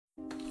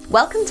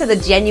Welcome to the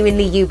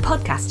Genuinely You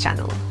podcast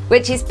channel,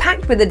 which is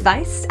packed with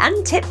advice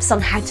and tips on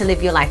how to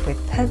live your life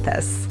with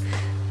purpose.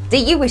 Do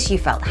you wish you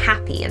felt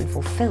happy and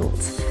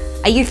fulfilled?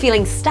 Are you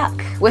feeling stuck,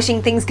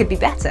 wishing things could be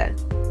better?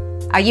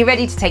 Are you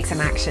ready to take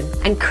some action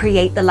and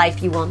create the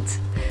life you want?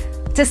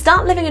 To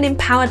start living an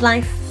empowered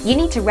life, you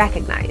need to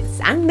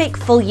recognize and make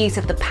full use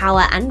of the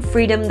power and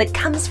freedom that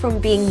comes from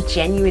being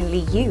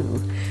genuinely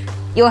you.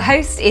 Your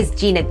host is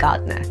Gina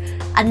Gardner,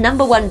 a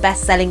 #1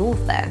 best-selling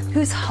author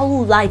whose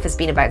whole life has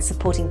been about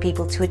supporting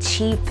people to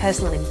achieve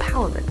personal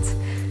empowerment,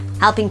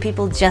 helping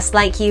people just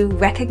like you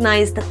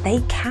recognize that they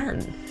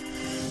can.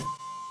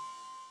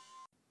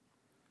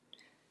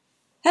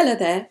 Hello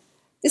there,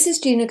 this is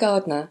Gina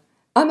Gardner.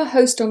 I'm a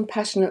host on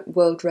Passionate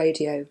World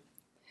Radio.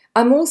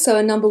 I'm also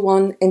a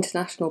 #1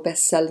 international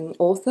best-selling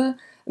author,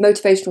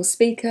 motivational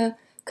speaker,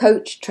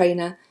 coach,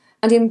 trainer,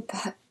 and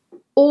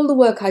all the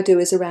work I do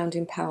is around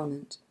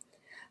empowerment.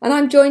 And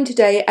I'm joined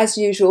today, as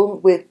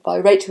usual, by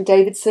Rachel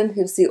Davidson,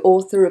 who's the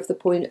author of The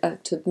Point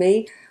of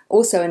Me,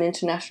 also an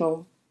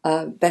international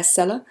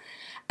bestseller.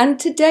 And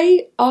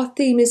today our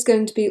theme is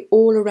going to be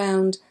all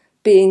around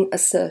being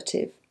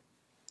assertive.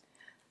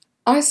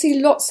 I see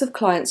lots of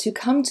clients who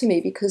come to me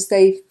because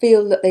they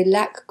feel that they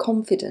lack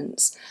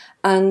confidence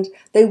and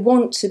they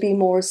want to be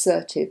more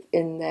assertive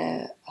in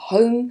their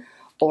home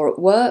or at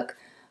work.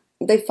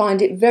 They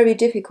find it very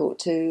difficult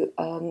to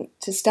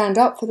stand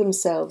up for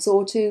themselves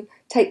or to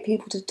take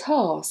people to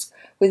task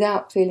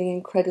without feeling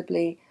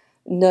incredibly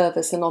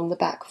nervous and on the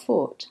back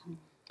foot.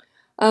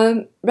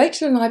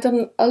 Rachel and I have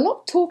done a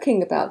lot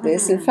talking about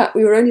this. In fact,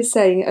 we were only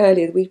saying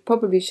earlier that we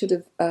probably should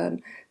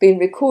have been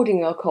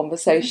recording our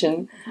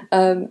conversation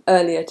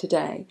earlier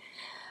today.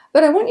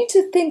 But I want you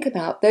to think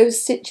about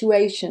those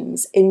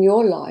situations in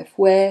your life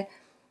where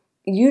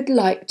you'd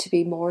like to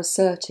be more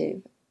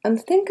assertive and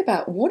think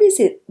about what is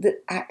it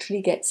that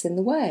actually gets in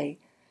the way.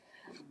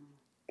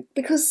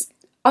 Because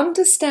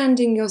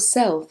understanding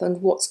yourself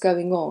and what's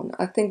going on,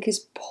 I think,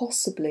 is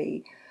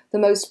possibly the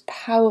most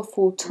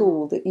powerful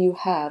tool that you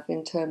have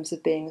in terms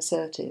of being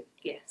assertive.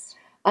 Yes.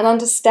 And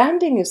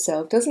understanding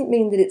yourself doesn't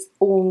mean that it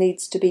all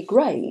needs to be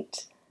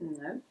great.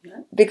 No.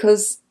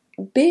 Because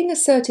being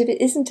assertive,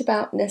 it isn't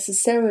about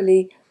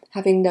necessarily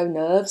having no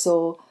nerves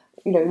or,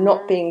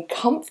 not being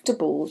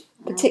comfortable,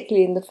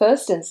 particularly in the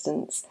first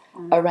instance,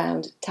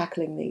 around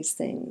tackling these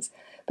things.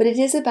 But it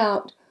is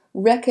about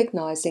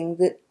recognising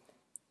that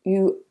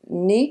you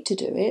need to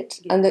do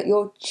it and that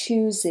you're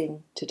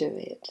choosing to do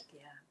it.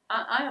 Yeah.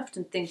 I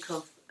often think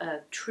of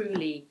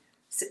truly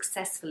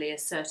successfully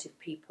assertive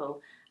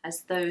people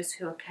as those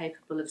who are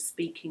capable of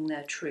speaking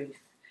their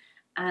truth,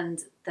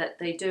 and that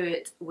they do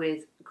it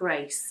with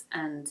grace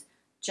and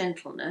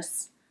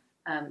gentleness,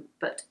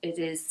 but it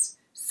is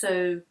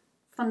so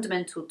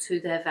fundamental to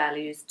their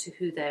values, to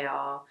who they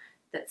are,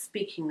 that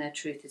speaking their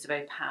truth is a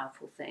very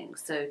powerful thing.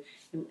 So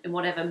in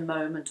whatever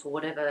moment or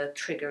whatever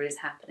trigger is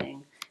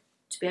happening,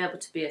 to be able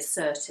to be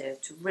assertive,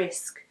 to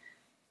risk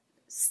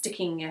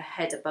sticking your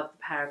head above the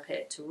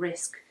parapet, to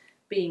risk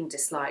being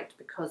disliked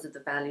because of the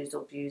values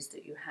or views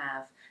that you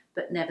have,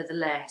 but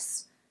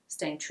nevertheless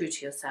staying true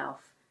to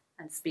yourself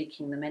and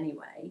speaking them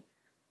anyway,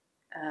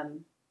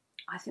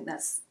 I think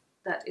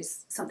that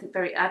is something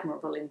very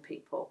admirable in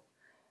people.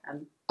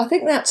 I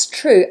think that's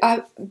true.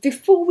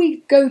 Before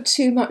we go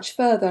too much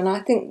further, and I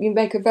think you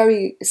make a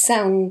very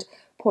sound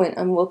point,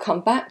 and we'll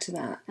come back to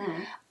that,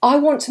 I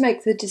want to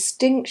make the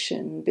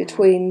distinction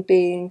between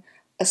being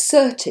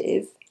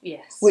assertive,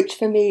 yes, which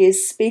for me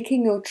is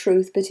speaking your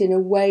truth, but in a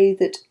way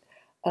that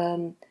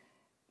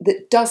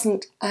that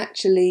doesn't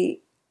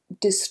actually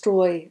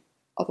destroy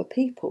other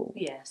people,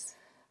 yes,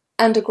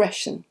 and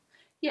aggression.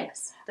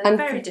 Yes, they're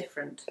very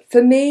different.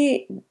 For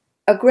me,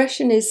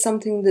 aggression is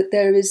something that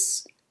there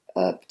is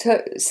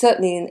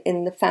certainly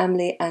in the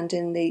family and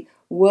in the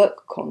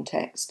work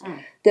context,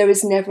 there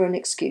is never an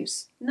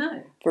excuse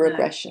for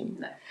aggression.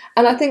 No.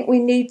 And I think we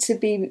need to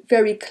be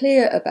very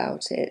clear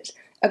about it.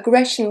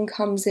 Aggression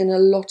comes in a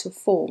lot of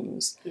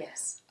forms.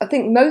 Yes. I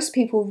think most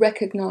people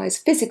recognise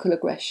physical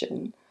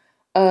aggression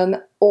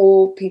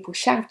or people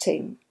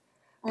shouting,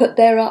 but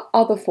there are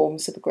other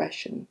forms of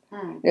aggression.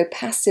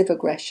 Passive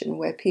aggression,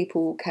 where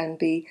people can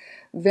be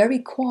very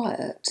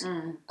quiet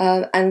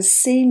and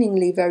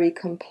seemingly very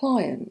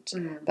compliant,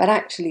 but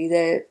actually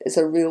there is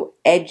a real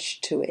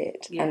edge to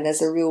it, and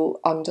there's a real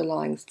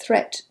underlying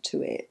threat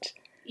to it.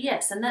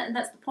 Yes, and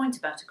that's the point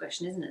about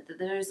aggression, isn't it? That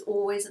there is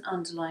always an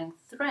underlying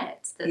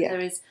threat, that there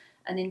is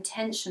an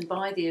intention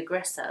by the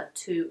aggressor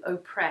to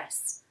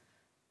oppress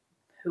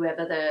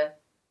whoever they're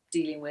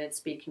dealing with,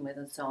 speaking with,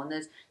 and so on.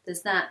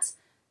 There's that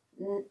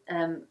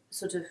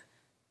sort of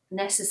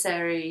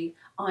necessary,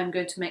 I'm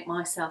going to make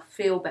myself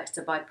feel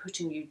better by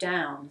putting you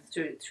down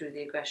through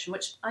the aggression,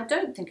 which I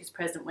don't think is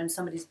present when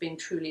somebody's being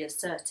truly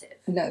assertive.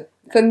 No.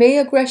 For me,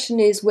 aggression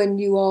is when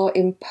you are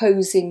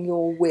imposing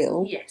your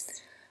will.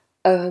 Yes.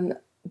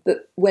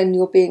 But when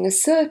you're being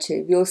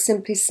assertive, you're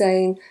simply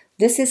saying,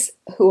 this is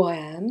who I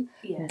am,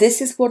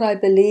 this is what I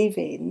believe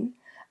in,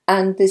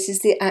 and this is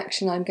the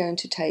action I'm going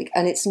to take.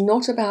 And it's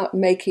not about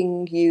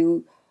making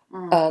you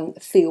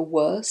feel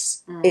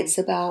worse. It's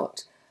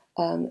about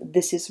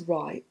this is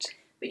right.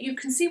 But you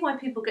can see why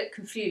people get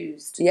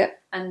confused.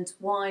 Yep. And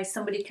why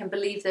somebody can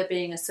believe they're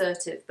being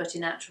assertive, but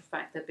in actual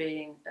fact they're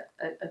being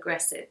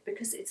aggressive,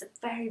 because it's a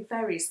very,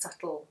 very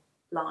subtle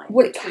line.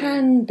 Well, it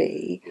can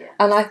be. Yeah.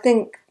 And I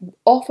think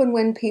often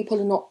when people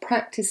are not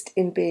practiced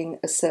in being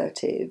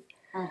assertive,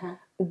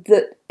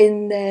 that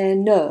in their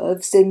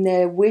nerves, in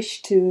their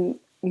wish to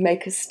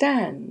make a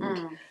stand,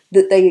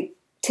 that they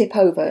tip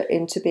over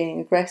into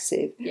being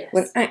aggressive,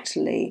 when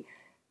actually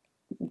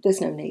there's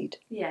no need.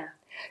 Yeah.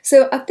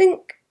 So I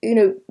think,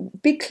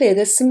 be clear,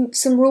 there's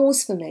some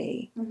rules for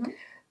me.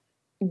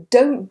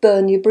 Don't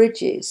burn your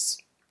bridges.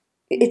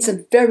 It's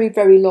a very,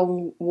 very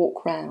long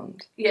walk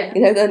round. Yeah.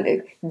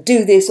 Then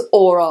do this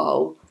or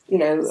I'll,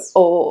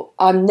 or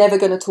I'm never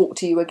going to talk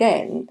to you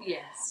again.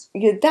 Yes.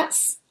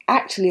 That's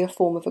actually a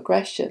form of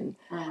aggression,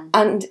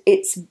 and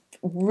it's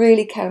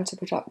really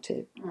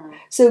counterproductive.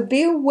 So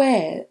be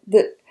aware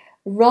that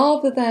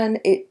rather than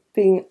it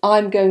being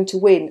I'm going to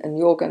win and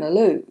you're going to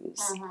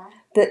lose,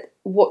 that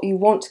what you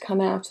want to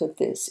come out of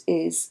this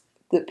is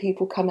that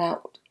people come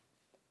out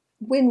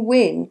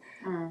win-win,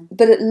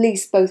 but at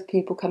least both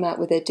people come out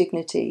with their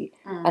dignity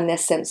and their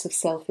sense of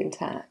self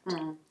intact.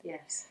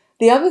 Yes.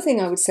 The other thing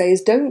I would say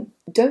is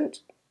don't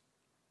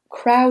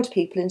crowd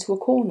people into a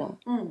corner,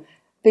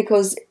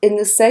 because in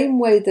the same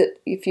way that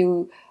if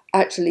you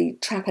actually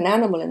trap an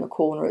animal in a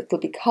corner, it'll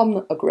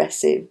become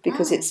aggressive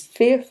because it's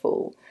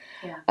fearful.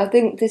 Yeah. I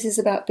think this is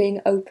about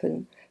being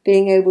open,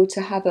 being able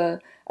to have a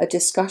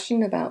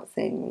discussion about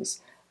things,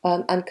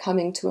 and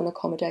coming to an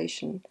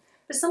accommodation.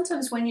 But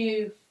sometimes when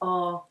you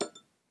are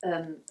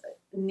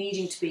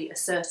needing to be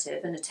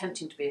assertive and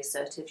attempting to be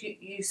assertive,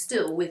 you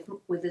still,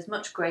 with as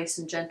much grace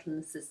and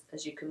gentleness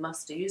as you can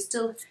muster, you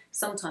still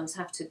sometimes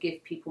have to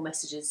give people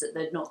messages that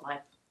they're not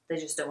like, they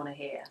just don't want to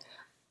hear.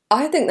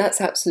 I think that's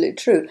absolutely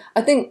true.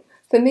 I think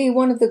for me,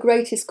 one of the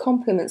greatest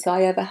compliments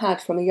I ever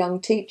had from a young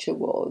teacher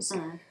was,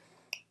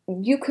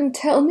 you can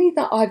tell me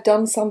that I've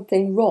done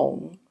something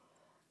wrong,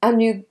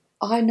 and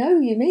I know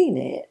you mean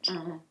it,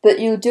 but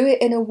you do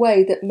it in a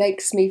way that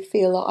makes me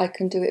feel that I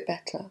can do it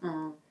better.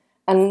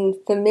 And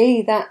for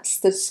me, that's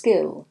the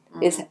skill,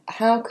 is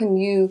how can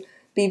you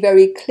be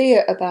very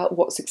clear about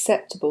what's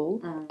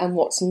acceptable and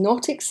what's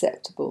not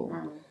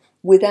acceptable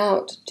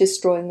without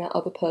destroying that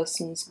other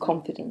person's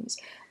confidence.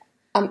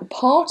 And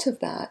part of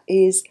that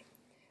is,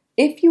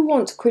 if you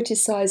want to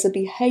criticise a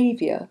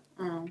behaviour,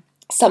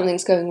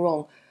 something's going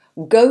wrong,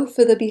 go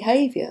for the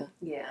behaviour.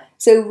 Yeah.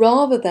 So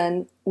rather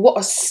than, what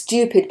a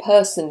stupid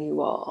person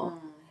you are,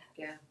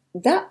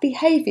 that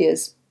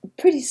behaviour's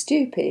pretty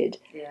stupid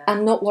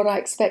and not what I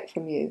expect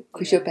from you,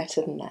 because you're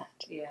better than that.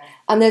 Yeah.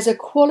 And there's a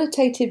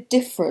qualitative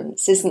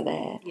difference, isn't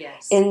there,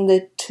 in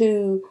the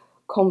two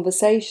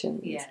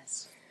conversations?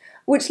 Yes.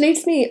 Which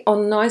leads me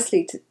on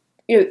nicely to,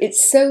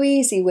 it's so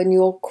easy when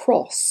you're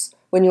cross,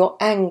 when you're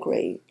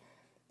angry,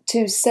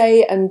 to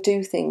say and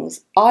do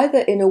things either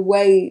in a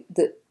way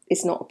that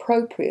is not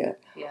appropriate,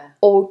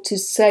 or to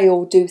say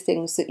or do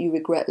things that you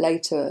regret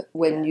later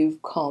when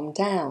you've calmed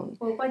down.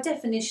 Well, by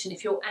definition,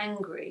 if you're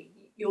angry,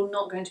 you're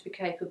not going to be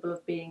capable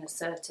of being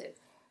assertive.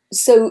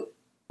 So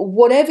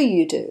whatever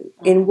you do,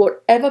 in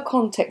whatever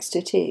context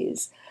it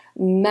is,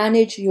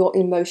 manage your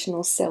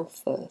emotional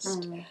self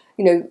first.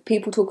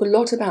 People talk a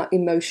lot about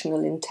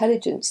emotional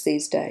intelligence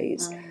these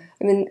days.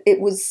 I mean,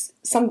 it was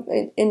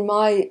in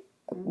my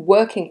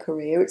working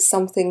career, it's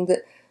something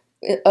that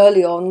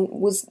early on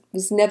was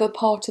never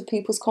part of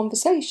people's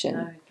conversation.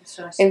 No, that's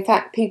right. In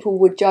fact, people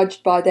were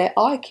judged by their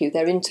IQ,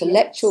 their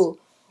intellectual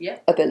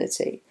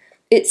ability.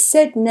 It's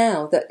said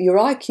now that your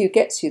IQ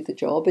gets you the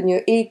job and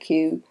your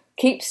EQ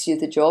keeps you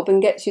the job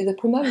and gets you the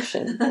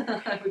promotion.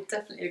 I would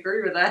definitely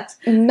agree with that.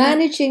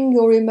 Managing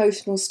your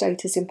emotional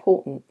state is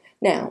important.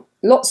 Now,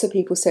 lots of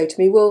people say to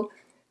me, well,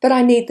 but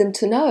I need them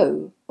to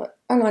know.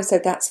 And I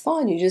said, that's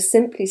fine. You just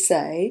simply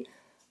say,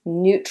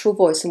 neutral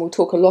voice, and we'll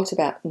talk a lot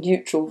about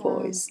neutral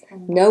voice.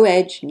 No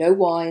edge, no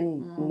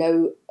whine,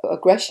 no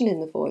aggression in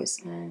the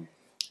voice.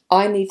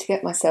 I need to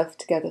get myself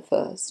together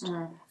first.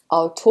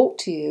 I'll talk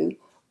to you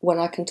when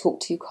I can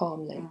talk to you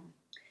calmly.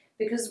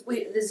 Because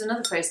there's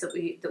another phrase that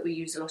we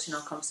use a lot in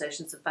our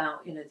conversations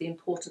about, the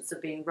importance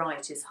of being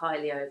right is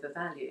highly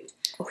overvalued.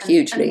 Oh,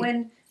 hugely.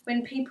 And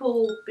when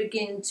people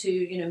begin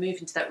to, move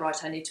into that, right,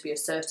 I need to be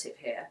assertive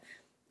here,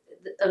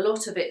 a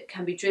lot of it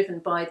can be driven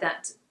by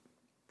that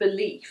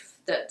belief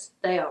that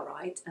they are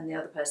right and the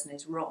other person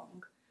is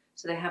wrong.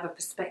 So they have a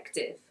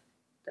perspective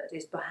that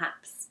is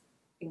perhaps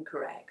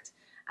incorrect.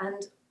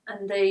 And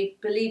they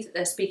believe that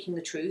they're speaking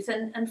the truth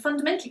and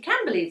fundamentally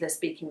can believe they're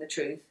speaking the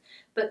truth.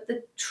 But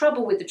the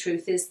trouble with the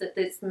truth is that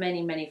it's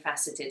many, many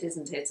faceted,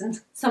 isn't it?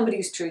 And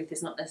somebody's truth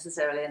is not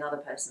necessarily another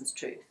person's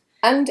truth.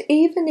 And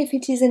even if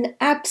it is an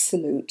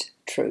absolute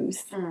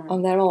truth,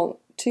 and there aren't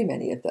too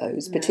many of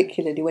those,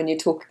 particularly when you're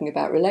talking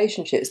about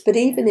relationships, but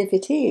even if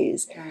it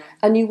is,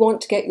 and you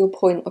want to get your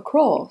point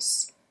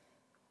across,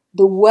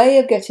 the way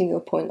of getting your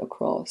point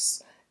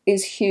across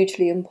is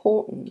hugely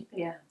important.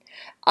 Yeah.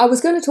 I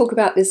was going to talk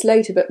about this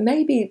later, but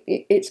maybe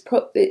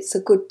it's a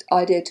good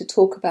idea to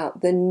talk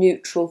about the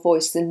neutral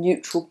voice, the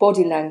neutral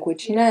body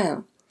language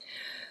now.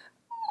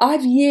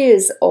 I've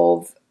years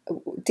of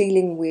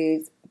dealing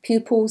with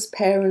pupils,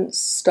 parents,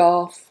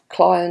 staff,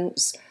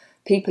 clients,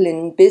 people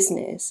in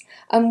business,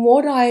 and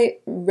what I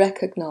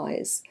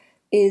recognise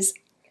is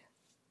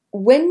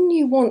when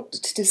you want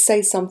to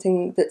say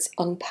something that's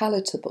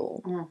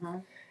unpalatable,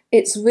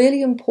 it's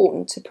really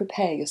important to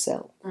prepare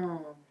yourself.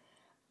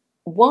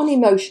 One,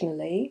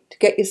 emotionally, to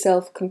get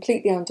yourself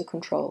completely under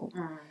control.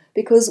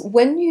 Because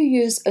when you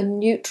use a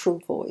neutral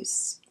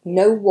voice,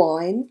 no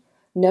whine,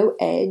 no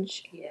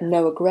edge,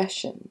 no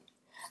aggression,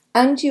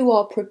 and you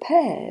are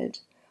prepared,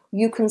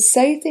 you can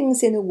say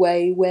things in a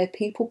way where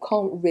people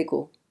can't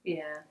wriggle.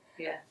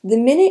 The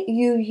minute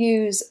you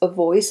use a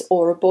voice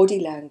or a body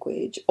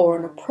language or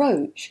an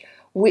approach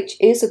which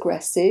is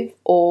aggressive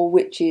or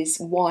which is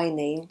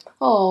whiny,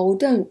 oh,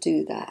 don't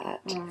do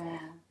that.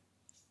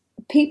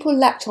 People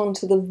latch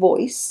onto the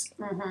voice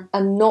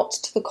and not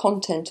to the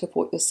content of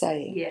what you're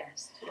saying.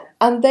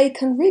 And they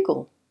can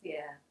wriggle.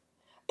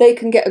 They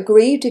can get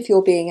aggrieved if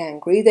you're being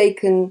angry. They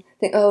can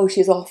think, oh,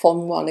 she's off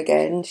on one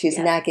again, she's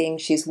nagging,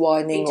 she's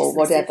whining or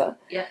whatever.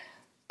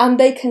 And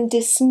they can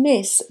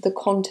dismiss the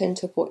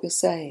content of what you're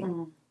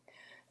saying.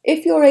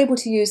 If you're able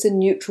to use a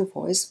neutral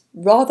voice,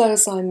 rather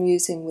as I'm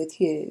using with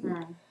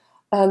you,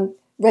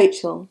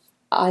 Rachel,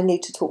 I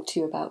need to talk to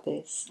you about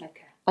this.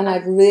 And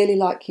I'd really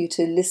like you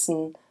to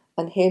listen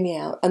and hear me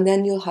out, and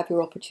then you'll have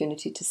your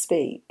opportunity to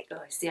speak.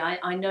 See,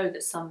 I know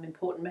that some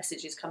important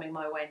message is coming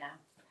my way now.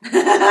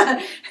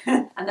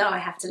 And then I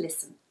have to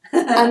listen.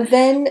 And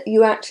then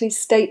you actually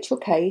state your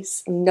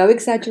case, no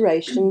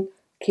exaggeration,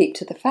 keep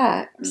to the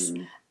facts,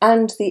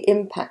 and the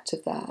impact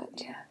of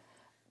that.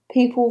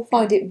 People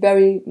find it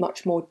very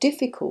much more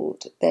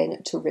difficult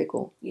then to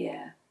wriggle.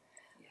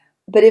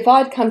 But if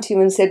I'd come to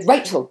you and said,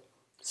 Rachel,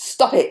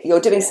 stop it,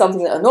 you're doing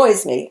something that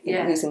annoys me,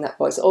 using that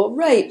voice, or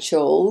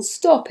Rachel,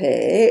 stop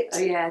it.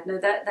 No,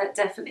 that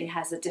definitely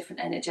has a different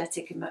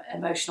energetic,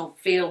 emotional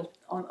feel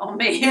on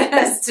me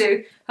as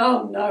to,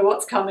 oh no,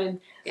 what's coming?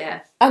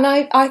 And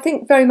I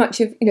think very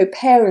much of,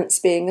 parents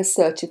being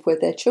assertive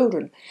with their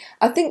children.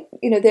 I think,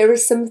 there are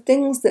some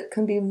things that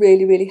can be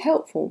really, really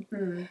helpful.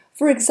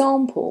 For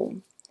example,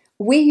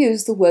 we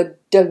use the word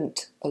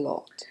don't a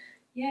lot.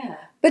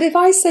 But if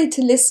I say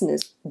to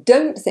listeners,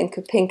 don't think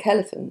of pink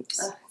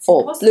elephants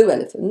or blue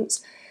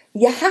elephants,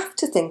 you have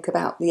to think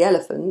about the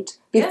elephant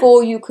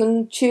before you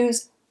can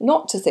choose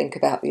not to think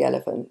about the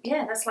elephant.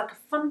 That's like a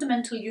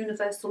fundamental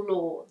universal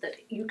law that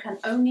you can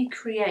only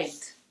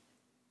create.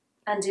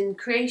 And in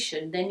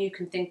creation, then you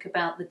can think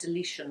about the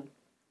deletion.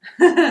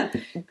 but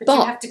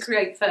you have to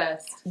create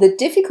first. The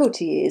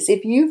difficulty is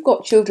if you've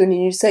got children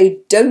and you say,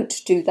 don't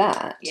do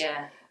that,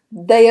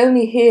 they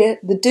only hear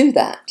the do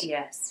that.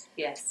 Yes.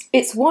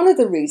 It's one of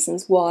the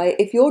reasons why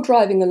if you're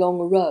driving along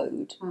a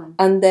road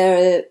and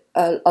there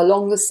are,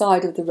 along the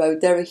side of the road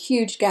there are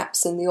huge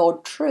gaps in the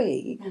odd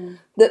tree,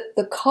 that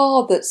the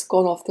car that's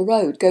gone off the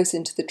road goes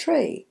into the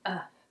tree.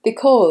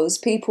 Because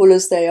people,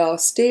 as they are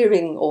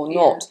steering or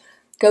not,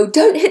 go,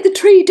 don't hit the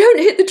tree, don't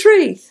hit the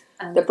tree.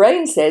 And the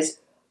brain says,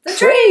 the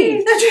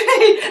tree!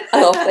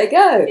 And off they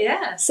go.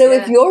 So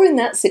if you're in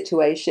that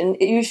situation,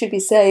 you should be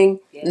saying,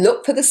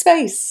 look for the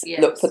space,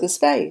 look for the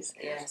space.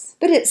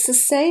 But it's the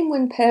same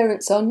when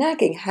parents are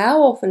nagging.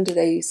 How often do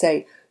they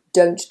say,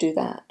 don't do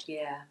that?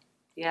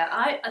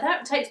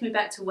 That takes me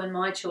back to when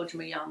my children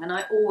were young, and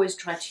I always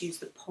tried to use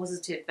the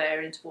positive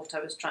variant of what I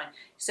was trying.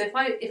 So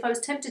if I was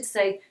tempted to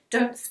say,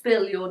 don't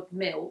spill your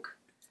milk,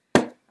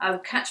 I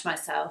would catch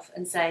myself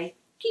and say,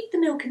 keep the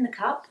milk in the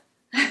cup.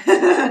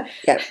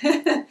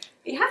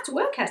 You have to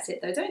work at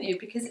it though, don't you?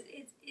 Because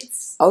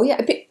it's... Oh yeah,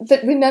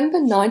 but remember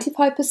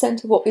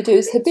 95% of what we do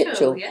is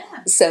habitual.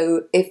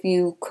 So if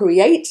you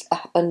create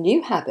a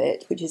new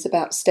habit, which is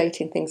about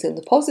stating things in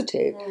the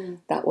positive,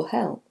 that will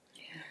help.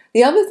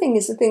 The other thing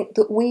is I think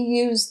that we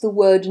use the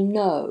word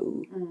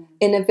no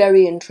in a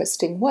very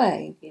interesting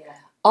way.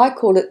 I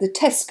call it the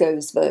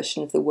Tesco's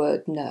version of the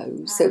word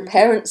no. So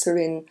parents are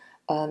in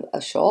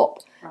a shop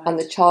and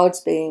the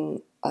child's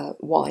being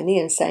whiny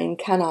and saying,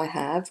 can I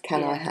have?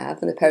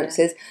 And the parent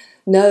says,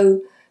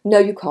 no,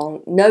 you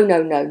can't.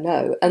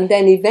 No. And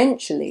then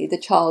eventually the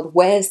child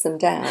wears them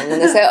down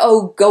and they say,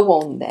 oh, go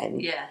on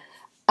then.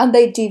 And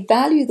they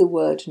devalue the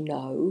word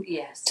no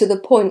to the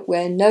point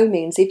where no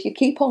means if you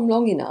keep on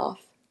long enough,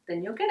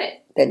 then you'll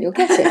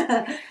get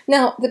it.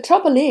 Now, the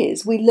trouble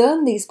is we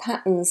learn these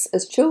patterns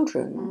as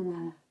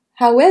children.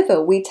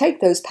 However, we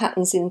take those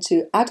patterns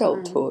into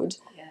adulthood.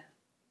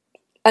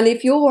 And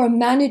if you're a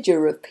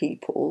manager of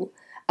people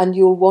and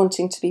you're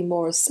wanting to be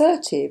more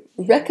assertive,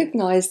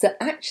 recognise that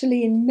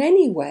actually in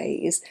many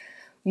ways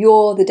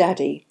you're the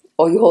daddy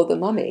or you're the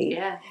mummy.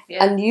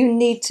 And you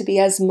need to be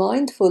as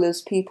mindful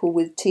as people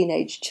with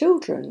teenage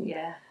children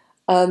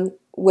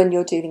when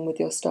you're dealing with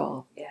your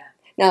staff.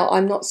 Now,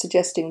 I'm not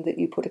suggesting that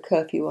you put a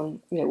curfew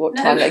on what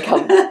time they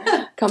come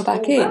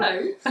back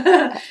in.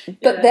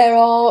 But there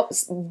are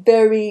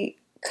very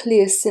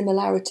clear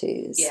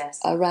similarities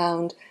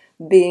around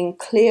being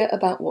clear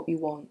about what you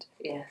want.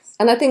 Yes.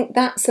 And I think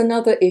that's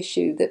another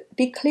issue, that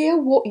be clear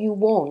what you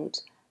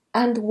want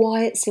and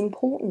why it's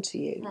important to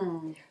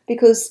you.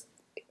 Because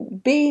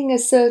being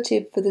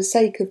assertive for the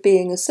sake of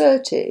being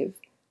assertive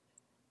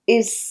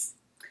is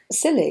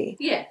silly.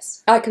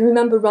 Yes. I can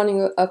remember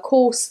running a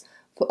course,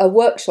 a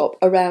workshop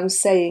around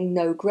saying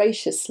no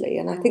graciously,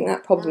 and I think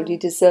that probably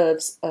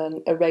deserves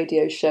a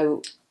radio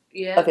show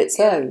of its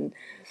own.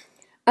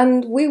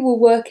 And we were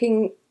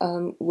working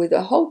with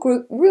a whole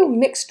group, real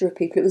mixture of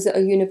people. It was at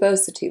a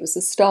university, it was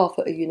the staff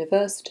at a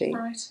university.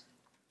 Right.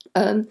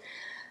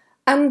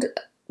 And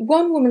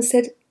one woman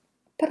said,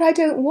 "But I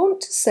don't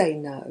want to say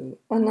no."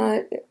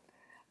 And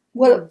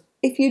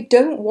if you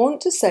don't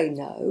want to say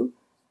no,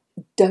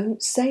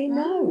 don't say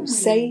no.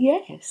 Say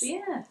yes.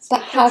 Yeah.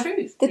 But have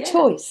the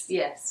choice.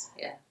 Yes.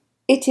 Yeah.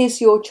 It is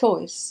your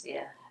choice.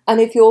 Yeah. And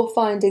if you're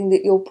finding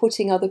that you're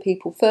putting other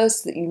people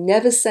first, that you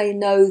never say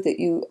no, that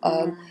you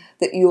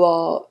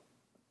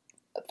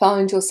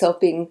find yourself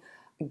being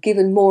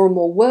given more and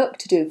more work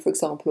to do, for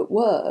example, at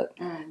work,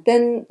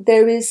 then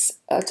there is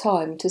a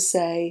time to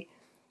say,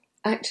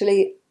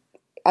 actually,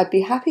 I'd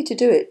be happy to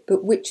do it,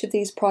 but which of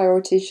these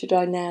priorities should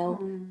I now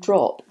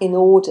drop in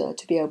order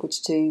to be able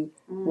to do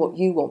what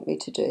you want me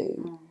to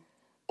do?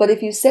 But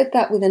if you said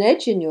that with an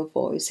edge in your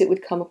voice, it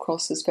would come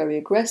across as very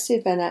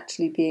aggressive and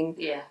actually being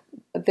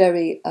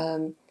very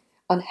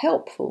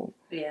unhelpful.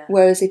 Yeah.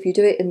 Whereas if you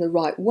do it in the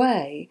right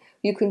way,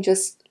 you can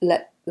just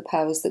let the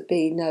powers that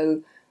be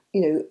know,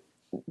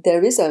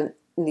 there is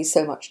only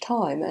so much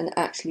time, and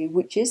actually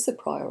which is the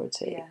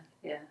priority. Yeah.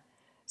 Yeah.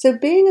 So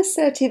being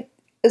assertive,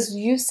 as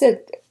you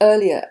said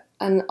earlier,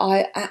 and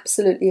I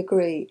absolutely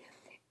agree,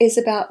 is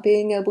about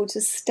being able to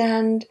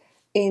stand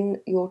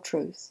in your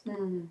truth.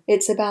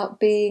 It's about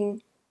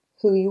being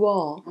who you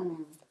are.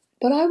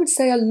 But I would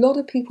say a lot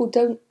of people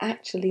don't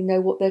actually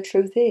know what their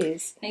truth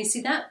is. Now, you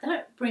see,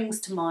 that brings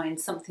to mind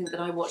something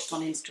that I watched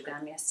on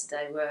Instagram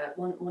yesterday, where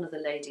one of the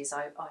ladies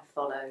I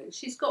follow,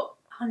 she's got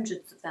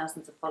hundreds of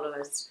thousands of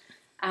followers,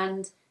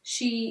 and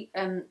she's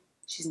an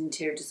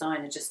interior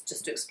designer, just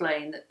to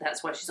explain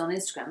that's why she's on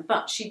Instagram.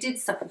 But she did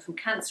suffer from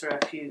cancer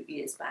a few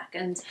years back,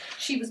 and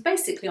she was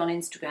basically on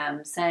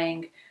Instagram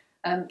saying,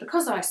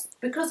 because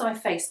I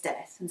faced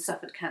death and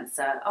suffered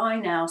cancer, I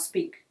now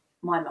speak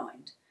my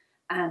mind.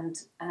 And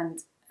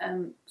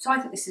so I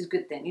think this is a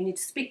good thing. You need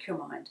to speak your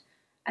mind.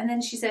 And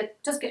then she said, it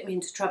does get me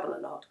into trouble a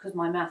lot because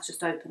my mouth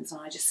just opens and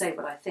I just say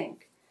what I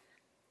think.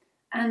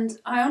 And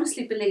I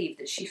honestly believe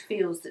that she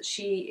feels that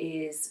she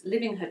is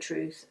living her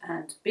truth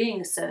and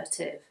being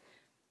assertive,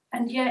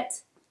 and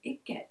yet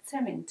it gets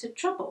her into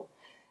trouble.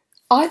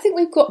 I think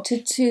we've got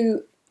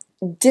to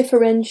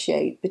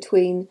differentiate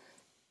between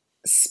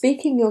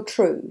speaking your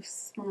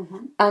truth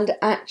and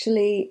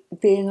actually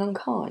being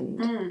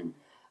unkind.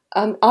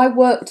 I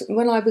worked,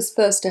 when I was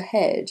first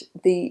ahead,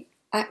 the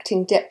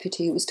acting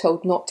deputy who was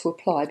told not to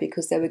apply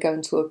because they were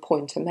going to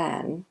appoint a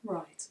man,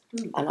 right,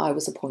 and I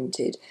was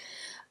appointed,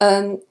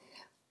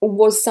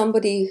 was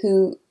somebody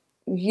who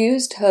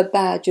used her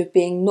badge of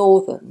being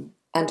northern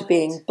and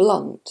being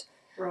blunt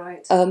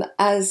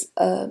as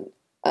an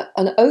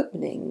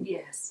opening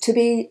to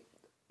be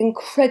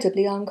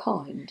incredibly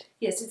unkind.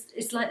 Yes,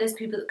 it's like those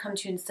people that come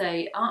to you and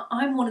say,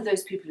 I'm one of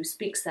those people who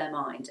speaks their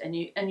mind, and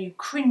you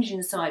cringe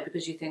inside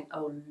because you think,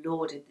 oh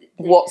Lord,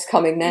 what's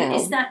coming now?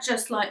 Is that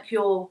just like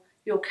your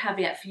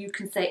caveat for you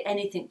can say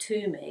anything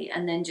to me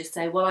and then just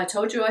say, well, I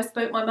told you I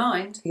spoke my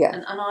mind,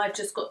 and I've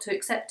just got to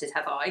accept it,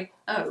 have I?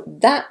 Oh.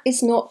 That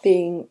is not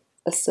being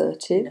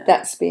assertive,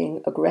 that's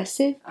being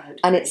aggressive,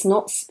 and it's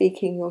not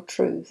speaking your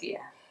truth. Yeah.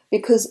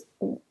 Because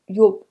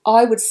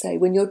I would say,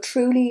 when you're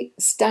truly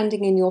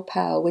standing in your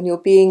power, when you're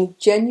being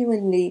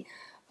genuinely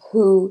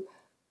who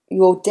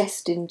you're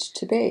destined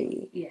to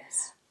be,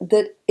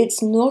 that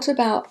it's not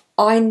about,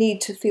 I need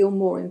to feel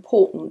more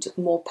important,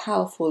 more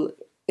powerful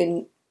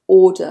in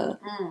order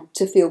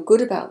to feel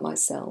good about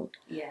myself.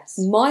 Yes.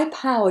 My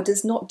power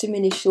does not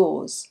diminish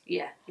yours.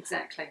 Yeah,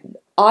 exactly.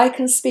 I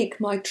can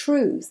speak my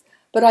truth,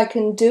 but I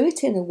can do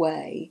it in a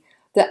way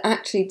that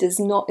actually does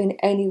not in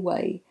any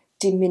way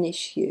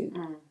diminish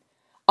you.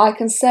 I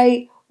can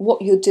say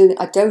what you're doing,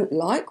 I don't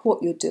like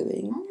what you're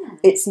doing,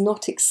 it's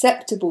not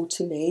acceptable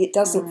to me, it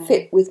doesn't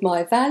fit with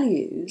my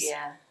values,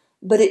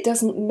 but it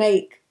doesn't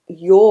make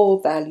your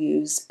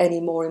values any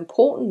more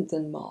important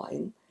than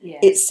mine.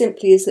 It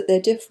simply is that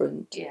they're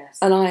different.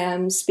 And I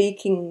am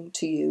speaking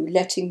to you,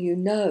 letting you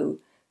know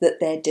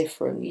that they're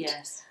different,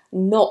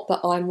 not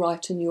that I'm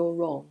right and you're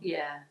wrong.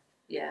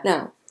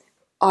 Now,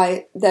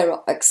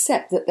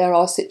 accept that there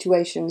are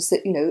situations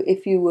that,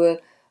 if you were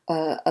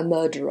a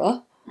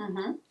murderer,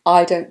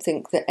 I don't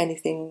think that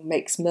anything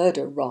makes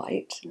murder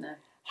right. No.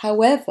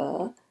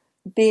 However,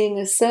 being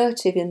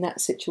assertive in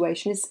that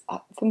situation is,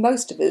 for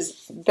most of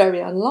us, very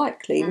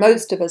unlikely.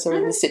 Most of us are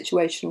in the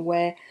situation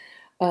where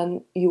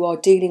you are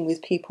dealing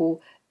with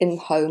people in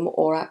home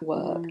or at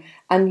work,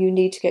 and you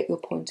need to get your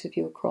point of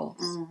view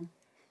across.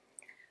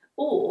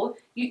 Or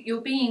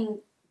you're being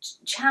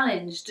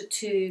challenged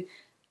to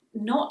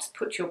not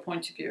put your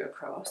point of view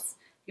across,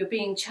 you're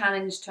being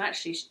challenged to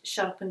actually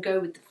shut up and go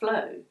with the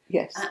flow.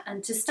 Yes.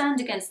 And to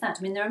stand against that.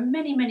 I mean, there are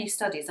many, many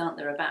studies, aren't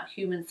there, about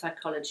human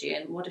psychology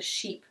and what a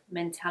sheep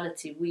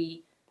mentality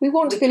we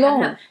want to can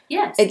belong. have.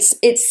 Yes.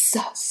 It's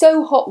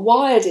so hot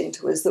wired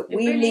into us that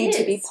we really need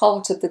to be is.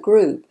 part of the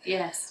group.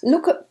 Yes.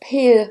 Look at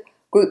peer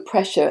group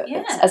pressure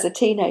Yeah. as a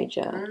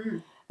teenager.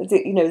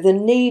 The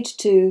need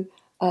to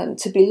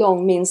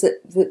belong means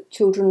that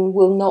children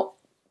will not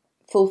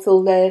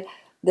fulfil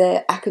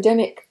their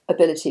academic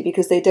ability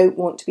because they don't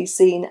want to be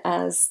seen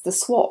as the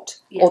swot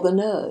or the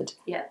nerd.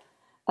 Yeah.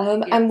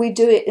 And we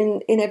do it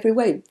in every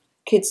way.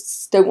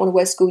 Kids don't want to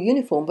wear school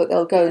uniform, but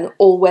they'll go and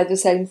all wear the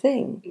same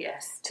thing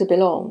to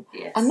belong.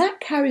 Yes. And that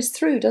carries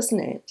through, doesn't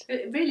it?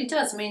 It really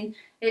does. I mean,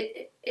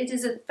 it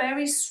is a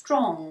very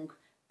strong,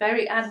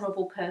 very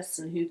admirable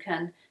person who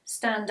can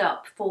stand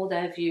up for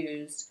their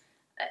views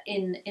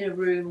in a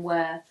room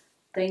where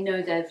they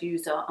know their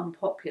views are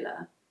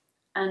unpopular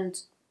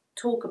and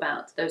talk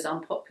about those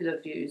unpopular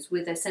views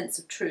with a sense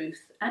of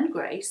truth and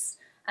grace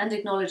and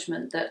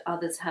acknowledgement that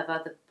others have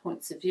other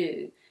points of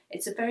view.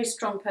 It's a very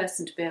strong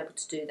person to be able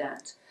to do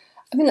that.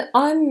 I mean,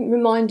 I'm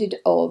reminded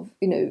of,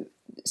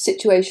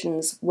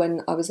 situations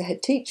when I was a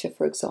head teacher,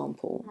 for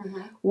example,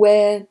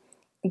 where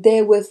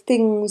there were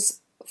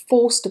things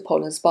forced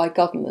upon us by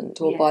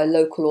government or by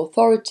local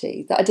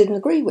authority that I didn't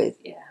agree with.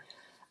 Yeah.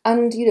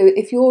 And,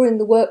 if you're in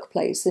the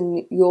workplace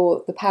and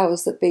the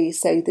powers that be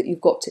say that you've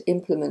got to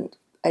implement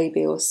A,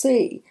 B or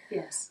C,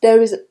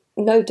 there is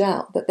no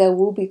doubt that there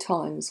will be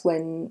times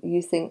when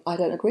you think, I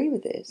don't agree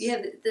with this.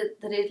 Yeah,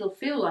 that it'll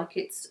feel like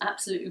it's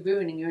absolutely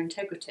ruining your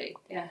integrity.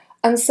 Yeah.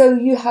 And so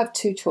you have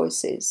two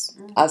choices,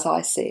 as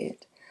I see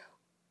it.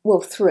 Well,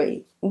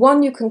 three.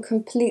 One, you can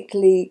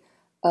completely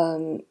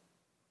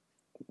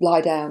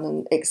lie down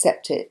and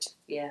accept it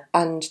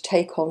and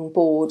take on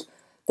board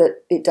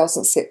that it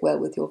doesn't sit well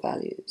with your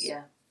values.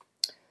 Yeah.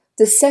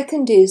 The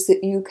second is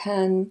that you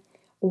can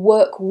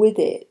work with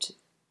it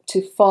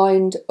to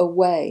find a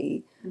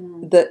way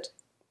that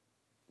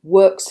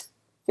works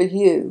for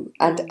you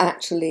and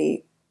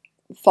actually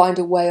find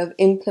a way of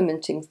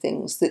implementing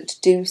things that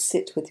do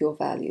sit with your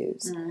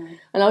values.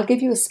 And I'll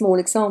give you a small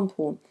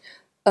example.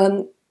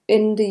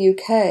 In the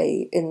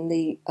UK, in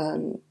the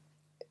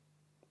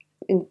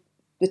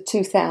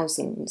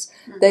 2000s,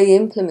 they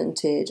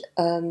implemented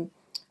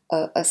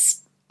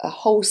a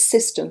whole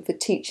system for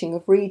teaching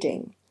of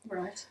reading.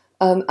 Right.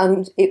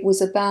 And it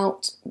was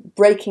about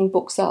breaking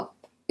books up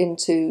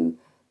into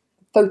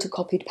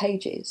photocopied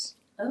pages.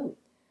 Oh.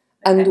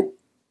 Okay. And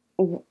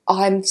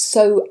I'm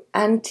so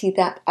anti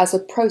that as a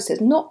process,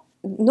 not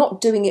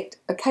doing it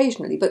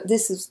occasionally, but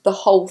this is the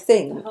whole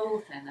thing. The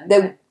whole thing,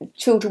 okay.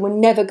 Children were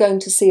never going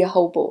to see a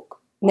whole book,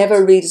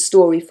 never read a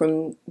story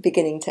from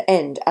beginning to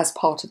end as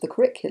part of the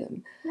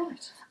curriculum.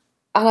 Right.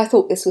 And I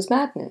thought this was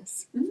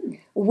madness.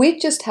 We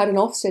just had an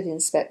Ofsted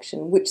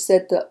inspection which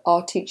said that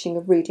our teaching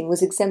of reading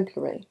was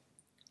exemplary.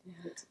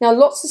 Now,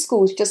 lots of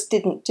schools just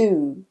didn't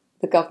do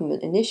the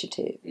government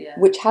initiative,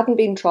 which hadn't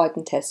been tried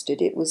and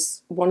tested. It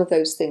was one of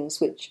those things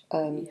which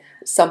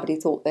somebody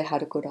thought they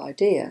had a good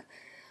idea.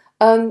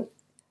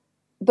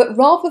 But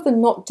rather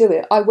than not do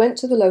it, I went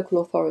to the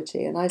local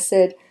authority and I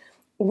said,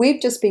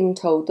 we've just been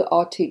told that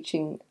our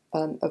teaching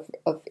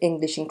of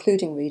English,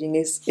 including reading,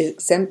 is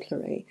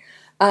exemplary.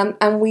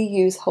 And we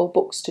use whole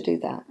books to do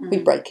that. We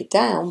break it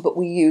down, but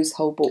we use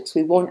whole books.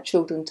 We want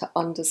children to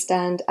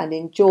understand and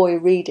enjoy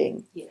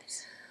reading.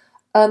 Yes.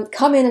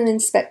 Come in and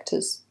inspect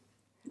us.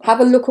 Have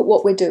a look at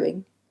what we're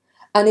doing.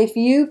 And if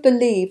you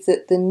believe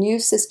that the new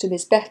system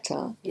is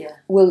better,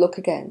 we'll look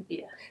again.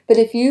 Yeah. But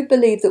if you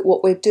believe that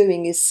what we're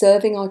doing is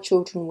serving our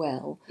children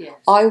well,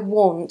 I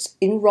want,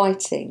 in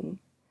writing,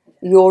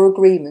 your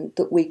agreement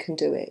that we can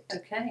do it.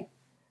 Okay.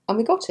 And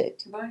we got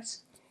it. Right.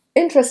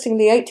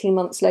 Interestingly, 18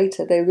 months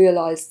later, they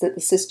realised that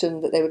the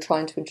system that they were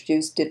trying to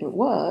introduce didn't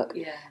work,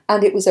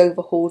 and it was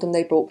overhauled and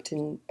they brought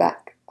in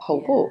back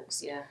whole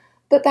books. Yeah.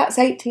 But that's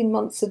 18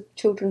 months of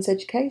children's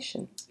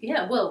education.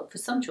 Yeah, well, for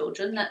some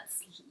children,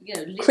 that's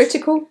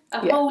critical.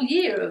 A whole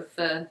year of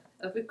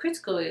a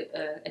critical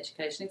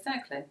education,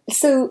 exactly.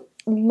 So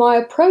my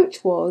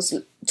approach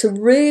was to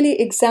really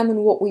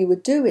examine what we were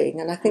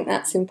doing, and I think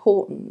that's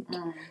important,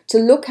 to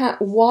look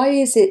at why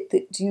is it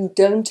that you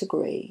don't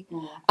agree.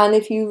 And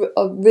if you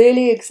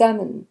really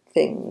examine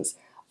things,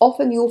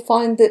 often you'll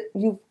find that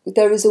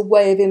there is a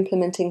way of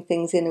implementing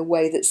things in a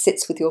way that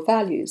sits with your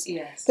values.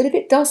 Yes. But if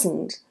it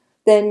doesn't,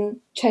 then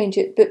change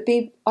it, but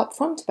be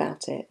upfront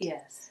about it.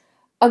 Yes.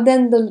 And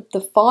then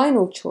the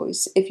final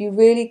choice, if you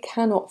really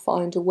cannot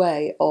find a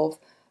way of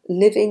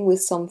living with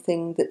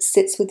something that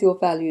sits with your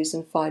values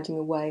and finding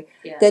a way,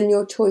 then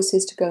your choice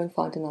is to go and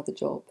find another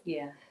job.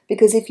 Yeah.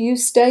 Because if you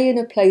stay in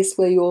a place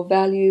where your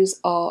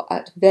values are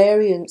at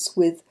variance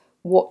with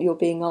what you're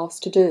being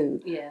asked to do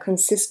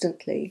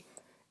consistently,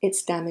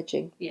 it's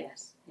damaging.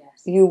 Yes.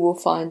 You will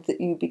find that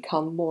you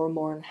become more and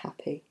more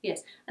unhappy.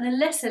 Yes, and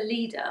unless a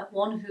leader,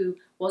 one who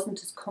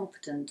wasn't as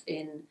confident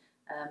in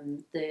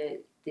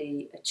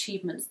the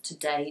achievements to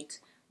date,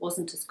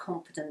 wasn't as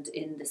confident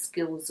in the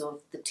skills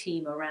of the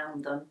team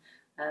around them,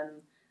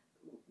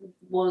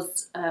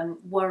 was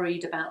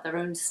worried about their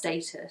own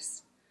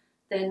status,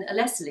 then a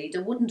lesser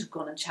leader wouldn't have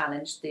gone and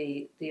challenged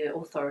the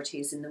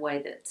authorities in the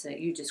way that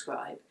you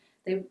describe.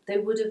 They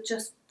would have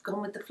just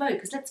gone with the flow,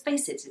 because let's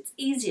face it, it's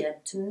easier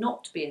to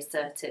not be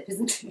assertive,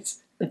 isn't it?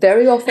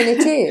 Very often it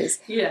is.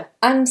 Yeah.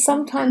 And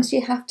sometimes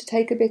you have to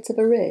take a bit of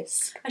a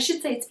risk. I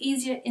should say it's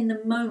easier in the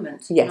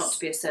moment Yes. not to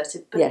be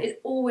assertive, but Yes.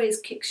 it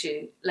always kicks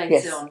you later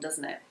Yes. on,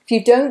 doesn't it? If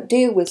you don't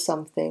deal with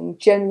something,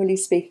 generally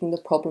speaking, the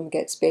problem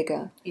gets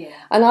bigger. Yeah.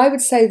 And I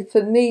would say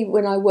for me,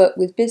 when I work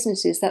with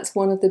businesses, that's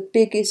one of the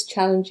biggest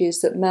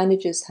challenges that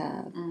managers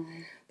have,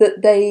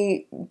 that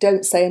they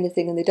don't say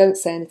anything and they don't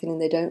say anything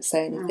and they don't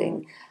say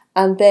anything.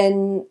 And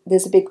then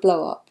there's a big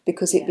blow up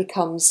because it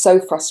becomes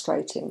so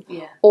frustrating.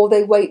 Yeah. Or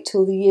they wait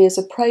till the year's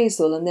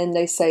appraisal and then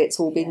they say it's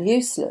all been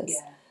useless.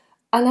 Yeah.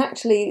 And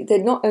actually,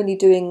 they're not only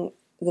doing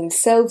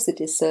themselves a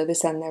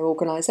disservice and their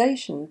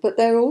organisation, but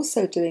they're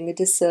also doing a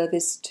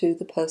disservice to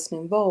the person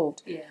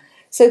involved. Yeah.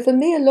 So for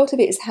me, a lot of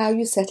it is how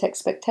you set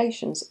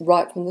expectations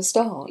right from the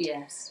start.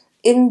 Yes.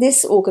 In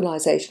this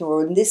organisation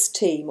or in this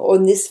team or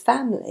in this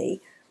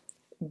family,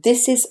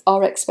 this is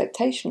our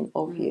expectation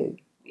of you.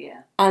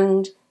 Yeah.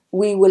 And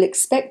we will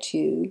expect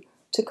you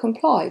to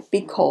comply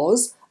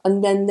because,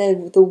 and then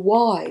the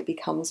why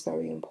becomes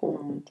very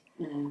important.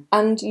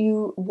 And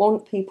you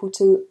want people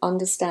to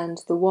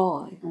understand the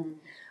why.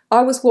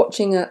 I was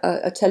watching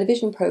a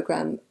television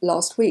programme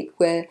last week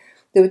where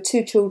there were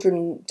two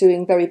children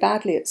doing very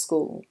badly at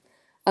school.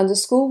 And the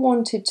school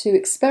wanted to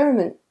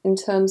experiment in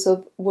terms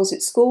of, was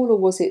it school or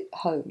was it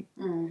home?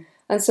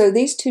 And so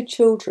these two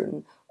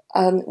children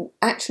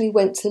actually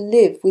went to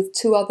live with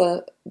two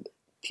other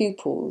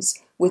pupils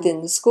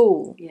within the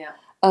school. Yeah.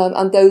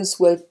 And those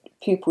were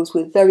pupils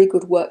with very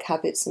good work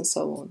habits and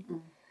so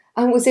on.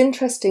 And it was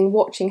interesting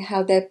watching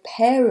how their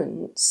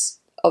parents,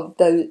 of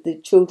the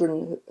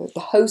children, the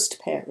host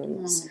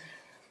parents,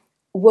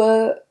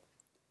 were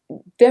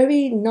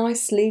very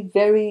nicely,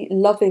 very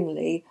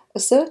lovingly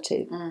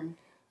assertive.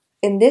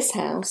 In this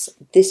house,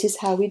 this is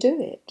how we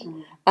do it.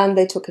 And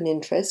they took an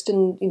interest,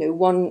 and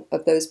one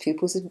of those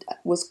pupils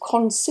was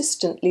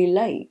consistently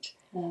late.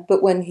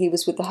 But when he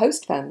was with the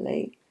host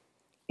family,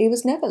 he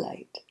was never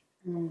late.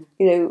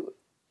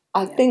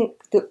 I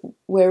think that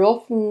we're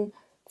often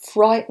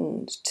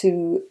frightened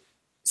to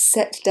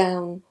set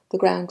down the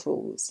ground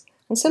rules.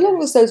 And so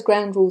long as those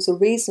ground rules are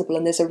reasonable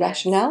and there's a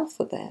rationale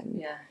for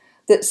them,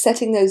 that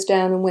setting those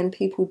down, and when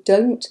people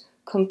don't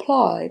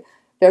comply,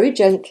 very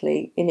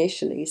gently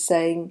initially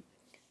saying,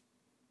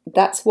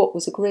 that's what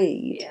was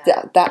agreed,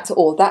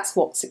 that's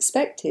what's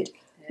expected,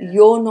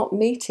 you're not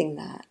meeting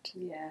that.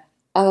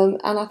 And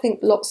I think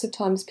lots of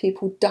times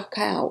people duck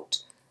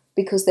out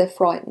because they're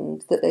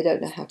frightened that they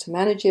don't know how to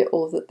manage it,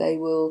 or that they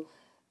will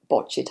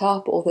botch it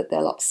up, or that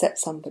they'll upset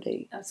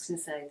somebody. I was going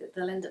to say that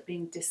they'll end up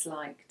being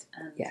disliked,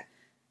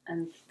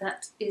 and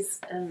that is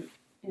a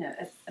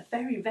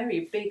very,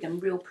 very big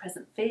and real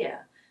present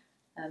fear.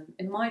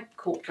 In my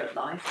corporate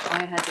life,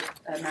 I had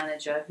a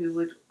manager who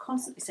would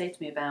constantly say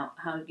to me about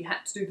how you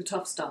had to do the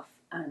tough stuff,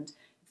 and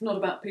it's not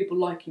about people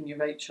liking you,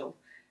 Rachel.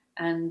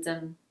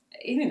 And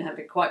he didn't have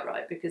it quite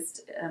right,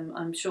 because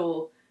I'm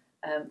sure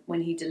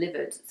when he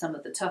delivered some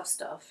of the tough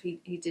stuff,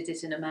 he did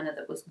it in a manner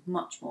that was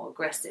much more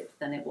aggressive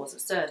than it was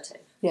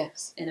assertive.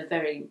 Yes. In a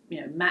very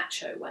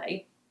macho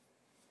way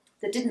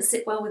that didn't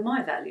sit well with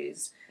my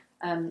values.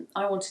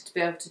 I wanted to be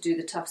able to do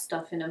the tough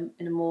stuff in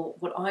a more,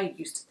 what I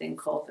used to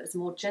think of as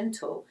more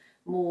gentle,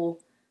 more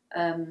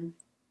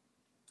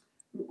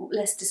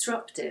less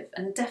disruptive,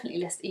 and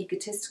definitely less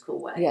egotistical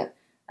way. Yeah.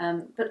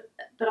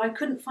 But I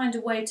couldn't find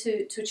a way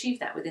to achieve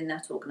that within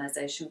that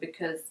organisation,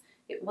 because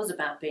it was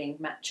about being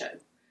macho,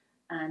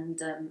 and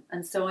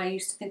so I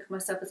used to think of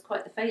myself as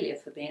quite the failure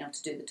for being able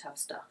to do the tough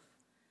stuff.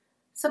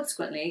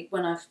 Subsequently,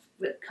 when I've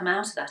come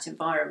out of that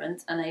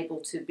environment and able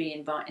to be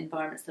in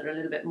environments that are a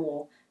little bit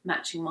more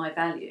matching my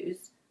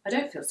values, I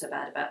don't feel so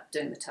bad about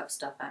doing the tough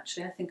stuff,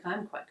 actually. I think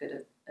I'm quite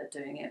good at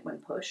doing it when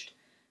pushed.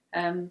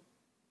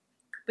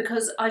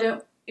 Because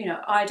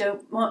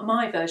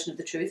my version of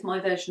the truth, my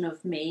version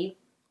of me,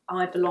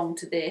 I belong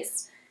to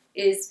this,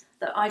 is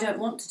that I don't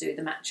want to do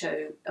the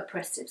macho,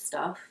 oppressive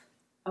stuff.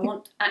 I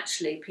want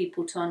actually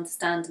people to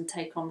understand and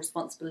take on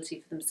responsibility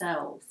for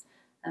themselves,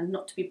 and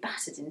not to be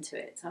battered into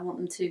it. I want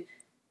them to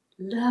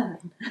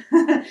learn.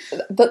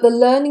 But the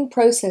learning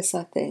process,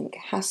 I think,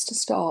 has to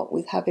start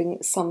with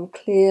having some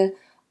clear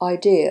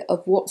idea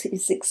of what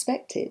is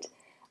expected.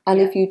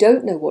 And if you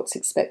don't know what's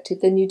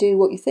expected, then you do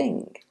what you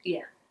think.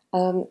 Yeah.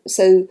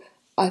 So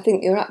I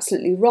think you're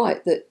absolutely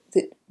right that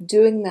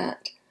doing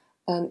that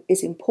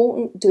is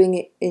important, doing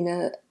it in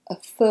a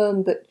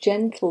firm but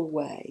gentle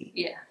way.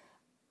 Yeah.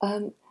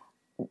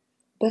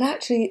 But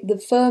actually, the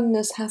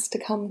firmness has to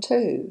come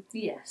too.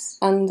 Yes.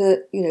 And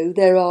that,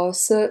 there are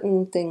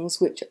certain things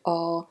which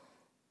are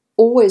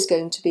always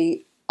going to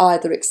be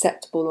either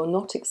acceptable or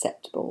not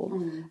acceptable.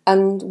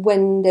 And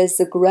when there's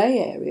the grey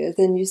area,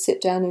 then you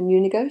sit down and you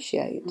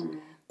negotiate.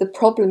 The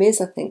problem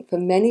is, I think, for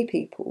many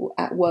people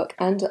at work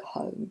and at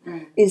home,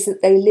 is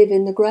that they live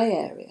in the grey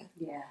area.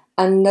 Yeah.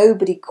 And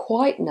nobody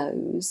quite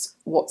knows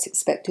what's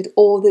expected,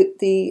 or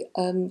the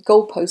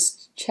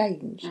goalposts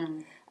change.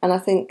 And I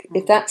think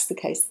if that's the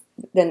case,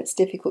 then it's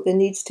difficult. There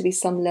needs to be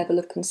some level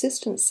of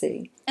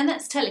consistency. And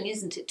that's telling,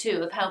 isn't it,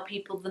 too, of how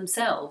people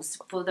themselves,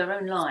 for their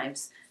own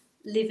lives,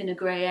 live in a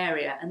grey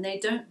area, and they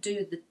don't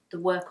do the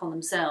work on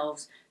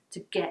themselves to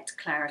get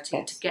clarity,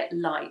 Yes. to get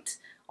light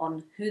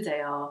on who they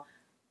are,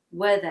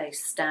 where they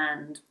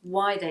stand,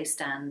 why they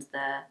stand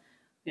there,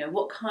 you know,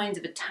 what kind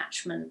of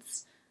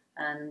attachments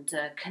and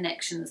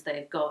connections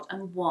they've got,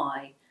 and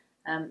why.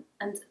 And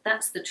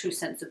that's the true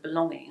sense of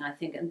belonging, I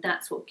think, and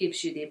that's what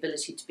gives you the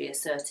ability to be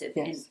assertive.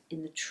 Yes.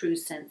 in the true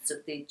sense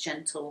of the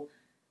gentle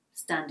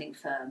standing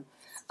firm.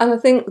 And I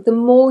think the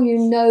more you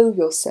know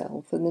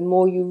yourself and the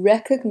more you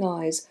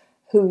recognise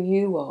who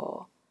you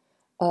are,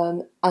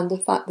 and the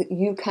fact that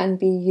you can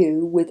be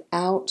you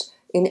without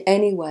in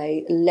any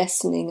way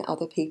lessening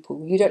other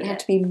people. You don't have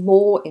to be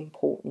more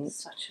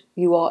important.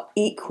 You are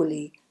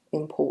equally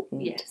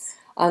important. Yes.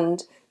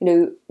 And, you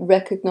know,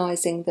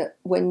 recognising that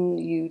when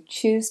you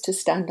choose to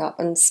stand up,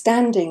 and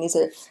standing is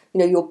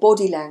your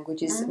body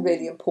language is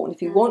really important.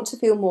 If you want to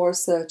feel more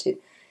assertive,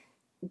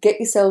 get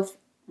yourself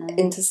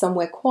into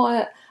somewhere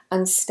quiet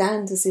and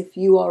stand as if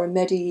you are a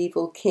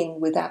medieval king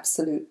with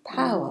absolute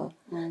power,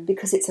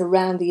 because it's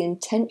around the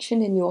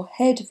intention in your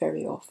head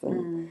very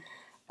often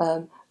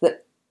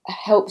that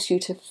helps you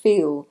to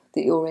feel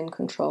that you're in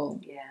control.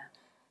 Yeah.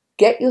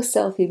 Get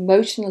yourself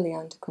emotionally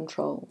under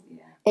control.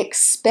 Yeah.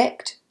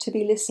 Expect to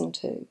be listened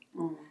to,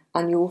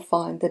 and you'll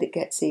find that it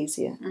gets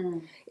easier.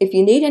 If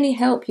you need any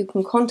help, you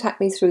can contact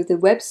me through the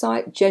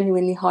website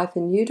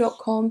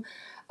genuinely-you.com,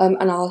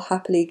 and I'll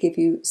happily give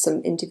you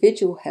some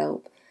individual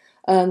help.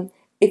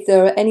 If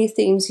there are any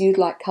themes you'd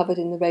like covered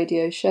in the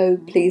radio show,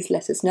 please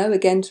let us know,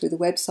 again through the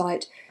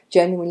website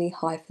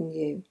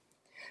genuinely-you.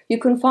 You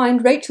can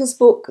find Rachel's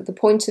book, The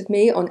Point of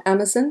Me, on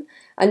Amazon,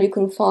 and you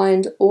can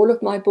find all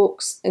of my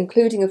books,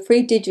 including a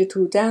free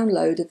digital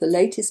download of the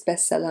latest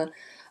bestseller,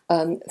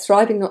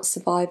 Thriving Not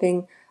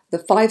Surviving, The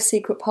 5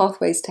 Secret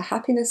Pathways to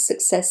Happiness,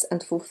 Success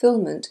and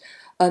Fulfillment.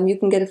 You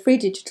can get a free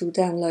digital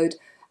download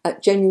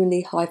at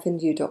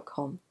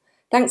genuinely-you.com.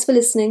 Thanks for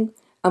listening,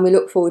 and we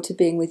look forward to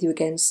being with you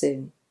again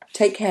soon.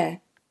 Take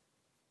care.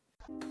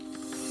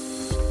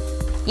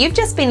 You've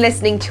just been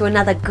listening to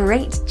another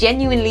great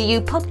Genuinely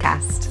You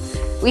podcast.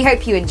 We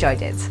hope you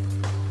enjoyed it.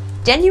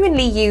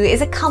 Genuinely You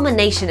is a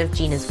culmination of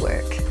Gina's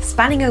work,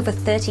 spanning over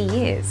 30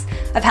 years,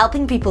 of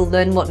helping people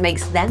learn what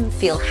makes them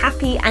feel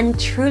happy and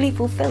truly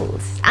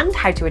fulfilled, and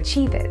how to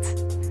achieve it.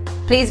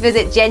 Please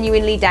visit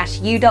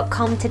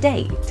genuinely-you.com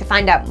today to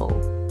find out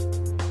more.